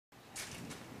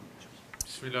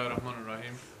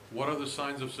Bismillahirrahmanirrahim. What are the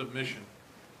signs of submission?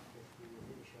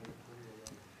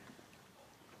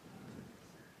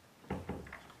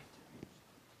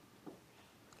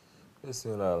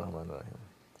 Bismillahirrahmanirrahim.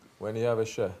 When you have a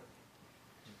shaykh,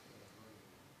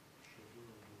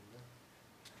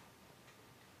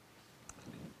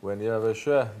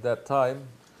 that time,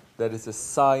 that is a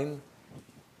sign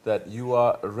that you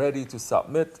are ready to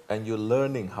submit and you're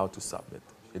learning how to submit.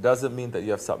 It doesn't mean that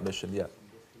you have submission yet.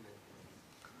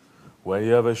 When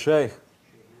you have a shaykh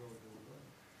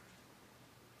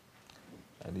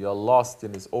and you're lost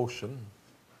in his ocean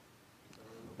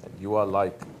and you are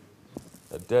like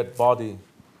a dead body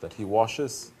that he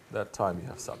washes, that time you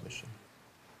have submission.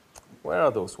 Where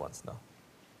are those ones now?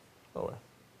 Nowhere.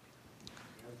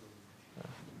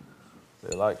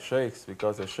 They like sheikhs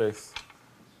because the sheikhs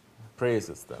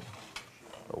praises them.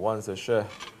 But once a sheikh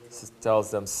tells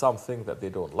them something that they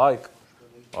don't like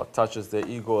or touches their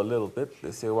ego a little bit,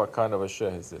 they say, what kind of a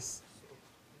sheikh is this?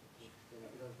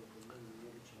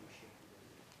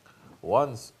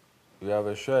 Once you have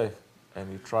a sheikh and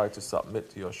you try to submit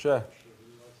to your sheikh,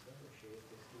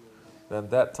 then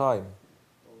that time,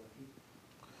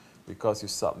 because you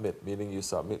submit, meaning you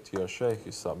submit to your sheikh,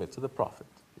 you submit to the Prophet.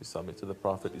 You submit to the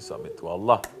Prophet, you submit to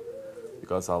Allah.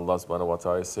 Because Allah subhanahu wa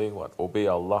ta'ala is saying what? Obey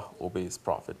Allah, obey His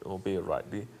Prophet, obey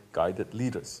rightly guided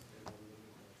leaders.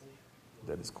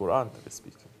 That is Quran that is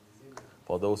speaking.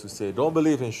 For those who say, don't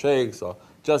believe in sheikhs or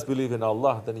just believe in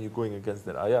Allah, then you're going against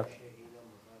that ayat.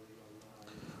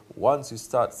 Once you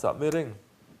start submitting,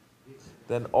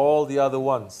 then all the other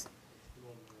ones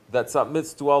that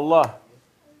submits to Allah,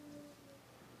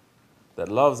 that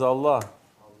loves Allah,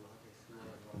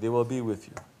 they will be with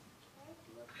you.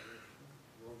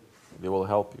 They will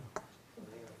help you.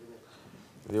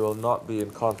 They will not be in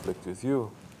conflict with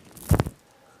you.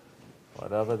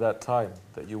 Whatever that time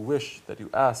that you wish, that you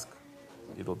ask,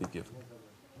 it will be given.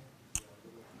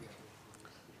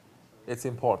 It's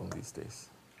important these days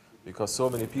because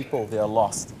so many people, they are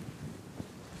lost.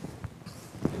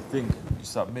 They think, you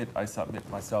submit, I submit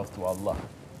myself to Allah.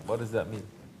 What does that mean?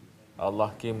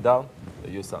 Allah came down, that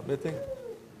you're submitting?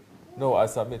 No, I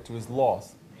submit to His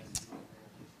laws.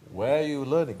 Where are you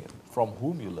learning it? From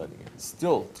whom are you learning it?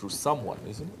 Still through someone,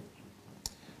 isn't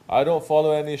it? I don't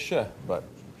follow any sheikh, but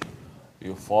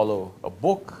you follow a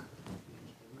book,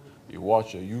 you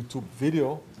watch a YouTube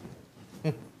video,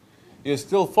 you're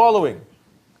still following.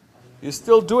 You're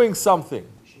still doing something.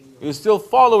 You're still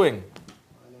following.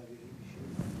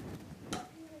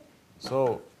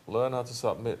 So learn how to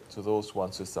submit to those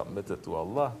ones who submitted to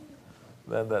Allah.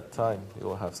 Then that time you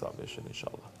will have submission,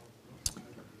 inshallah.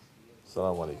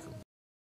 Assalamu alaikum.